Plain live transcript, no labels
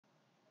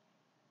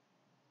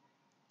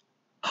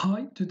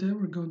Hi, today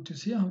we're going to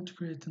see how to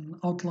create an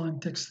outline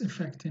text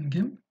effect in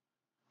GIMP.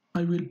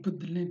 I will put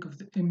the link of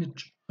the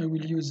image I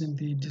will use in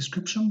the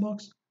description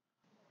box.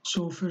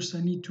 So first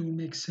I need to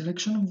make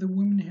selection of the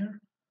women here.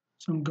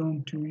 So I'm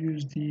going to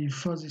use the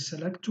fuzzy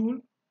select tool.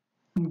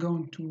 I'm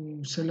going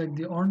to select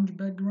the orange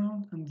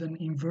background and then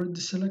invert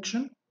the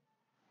selection.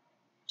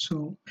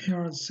 So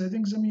here are the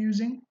settings I'm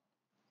using.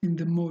 In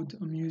the mode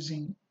I'm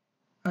using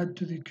add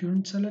to the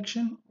current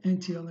selection,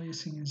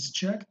 anti-aliasing is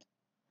checked,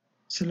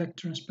 select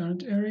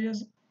transparent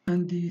areas,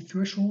 and the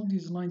threshold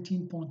is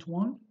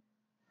 19.1.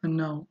 And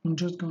now I'm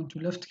just going to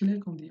left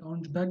click on the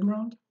orange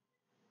background.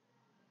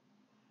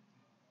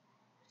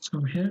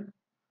 So here,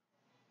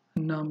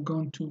 and now I'm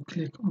going to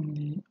click on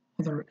the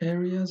other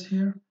areas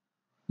here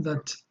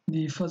that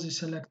the fuzzy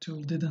select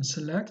tool didn't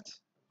select,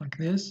 like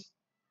this.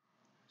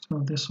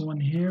 So this one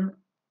here.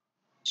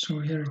 So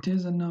here it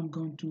is, and now I'm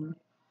going to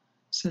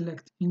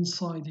select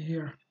inside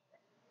here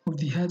of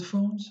the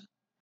headphones.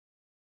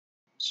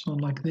 So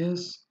like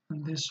this,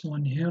 and this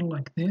one here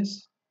like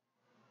this.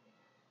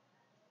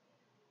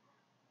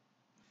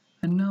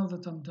 And now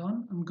that I'm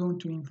done, I'm going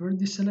to invert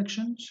the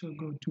selection. So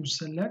go to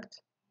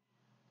select,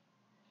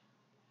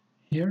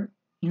 here,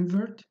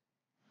 invert.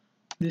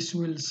 This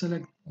will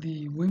select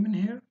the women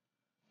here.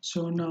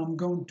 So now I'm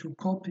going to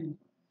copy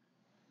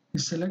the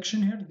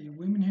selection here, the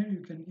women here.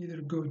 You can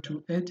either go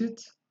to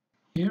edit,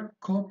 here,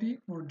 copy,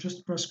 or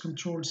just press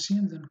Ctrl C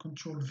and then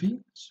Ctrl V.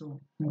 So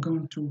I'm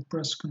going to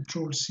press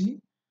Ctrl C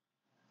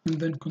and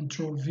then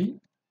Ctrl V.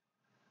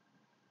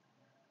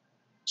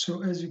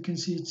 So as you can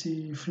see, it's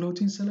a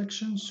floating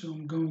selection. So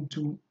I'm going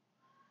to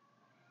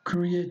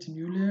create a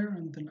new layer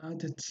and then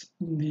add it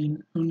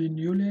on a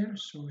new layer.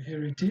 So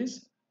here it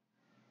is.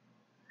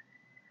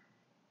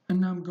 And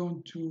now I'm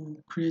going to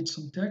create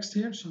some text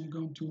here. So I'm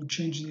going to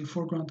change the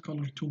foreground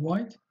color to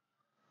white.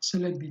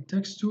 Select the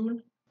text tool.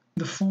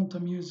 The font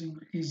I'm using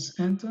is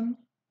Anton.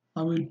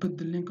 I will put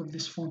the link of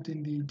this font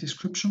in the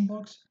description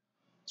box.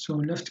 So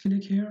left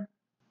click here.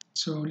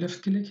 So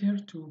left click here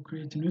to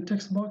create a new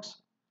text box.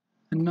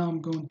 And now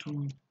I'm going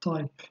to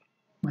type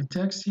my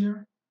text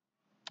here.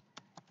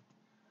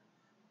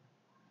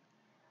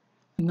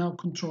 And now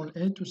Control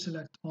A to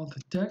select all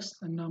the text.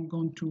 And now I'm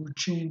going to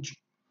change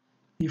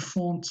the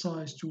font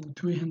size to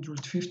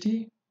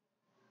 350.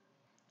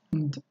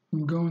 And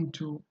I'm going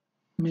to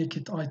make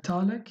it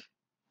italic.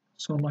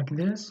 So like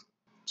this.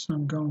 So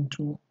I'm going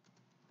to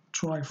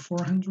try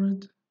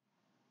 400.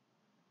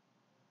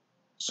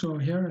 So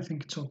here I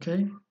think it's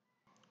okay.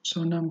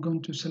 So now I'm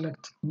going to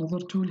select another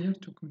tool here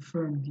to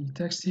confirm the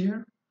text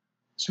here.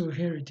 So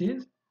here it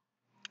is.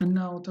 And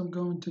now what I'm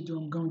going to do,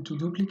 I'm going to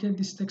duplicate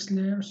this text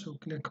layer. So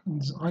click on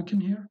this icon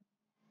here.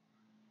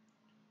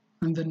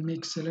 And then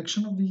make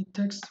selection of the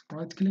text,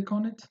 right click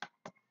on it.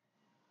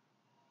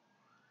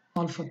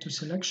 Alpha to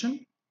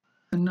selection.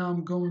 And now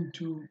I'm going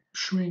to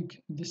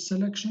shrink this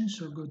selection.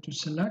 So go to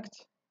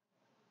select,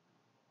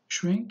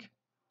 shrink.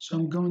 So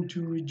I'm going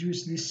to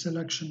reduce this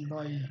selection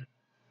by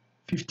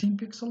 15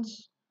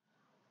 pixels.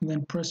 And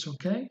then press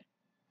OK.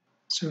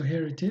 So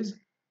here it is.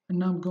 And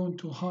now I'm going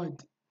to hide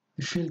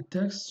the filled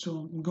text.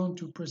 So I'm going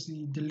to press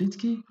the delete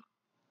key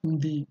on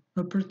the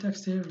upper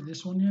text here,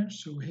 this one here.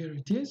 So here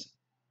it is.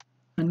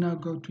 And now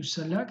go to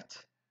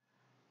select,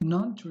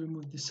 none to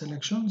remove the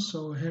selection.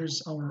 So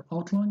here's our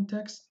outline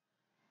text.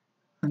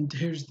 And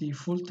here's the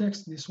full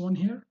text, this one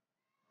here.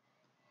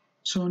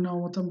 So now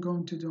what I'm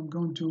going to do, I'm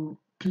going to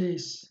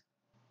place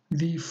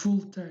the full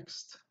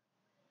text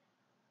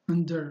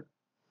under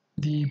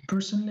the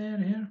person layer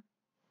here,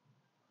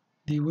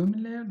 the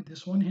women layer,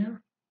 this one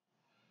here.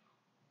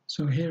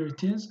 So here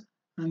it is,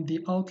 and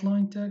the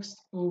outline text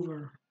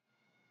over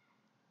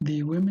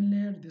the women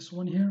layer, this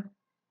one here.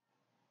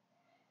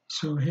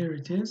 So here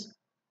it is.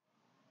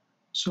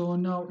 So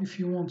now if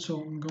you want,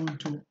 so I'm going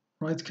to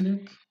right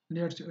click,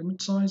 layer to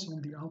image size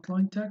on the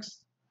outline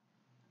text.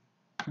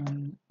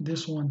 And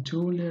this one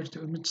too, layer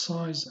to image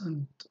size,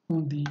 and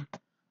on the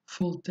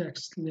full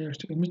text, layer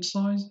to image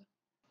size.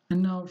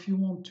 And now if you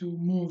want to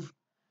move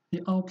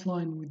the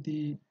outline with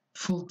the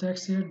full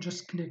text here,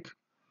 just click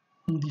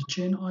on the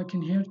chain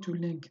icon here to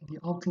link the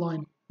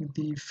outline with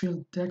the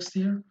filled text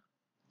here.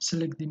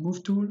 Select the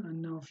move tool,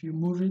 and now if you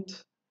move it,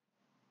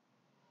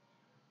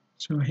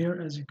 so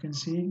here as you can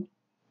see,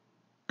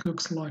 it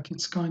looks like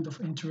it's kind of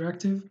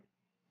interactive.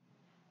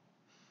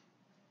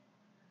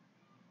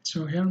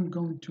 So here I'm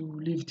going to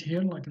leave it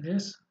here like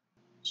this.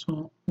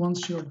 So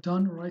once you're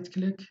done, right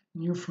click,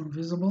 new from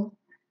visible.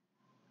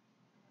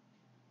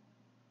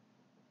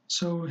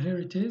 So here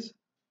it is.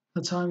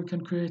 That's how we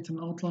can create an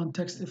outline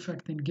text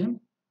effect in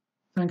GIMP.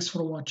 Thanks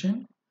for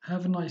watching.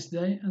 Have a nice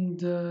day, and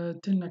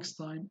till next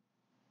time.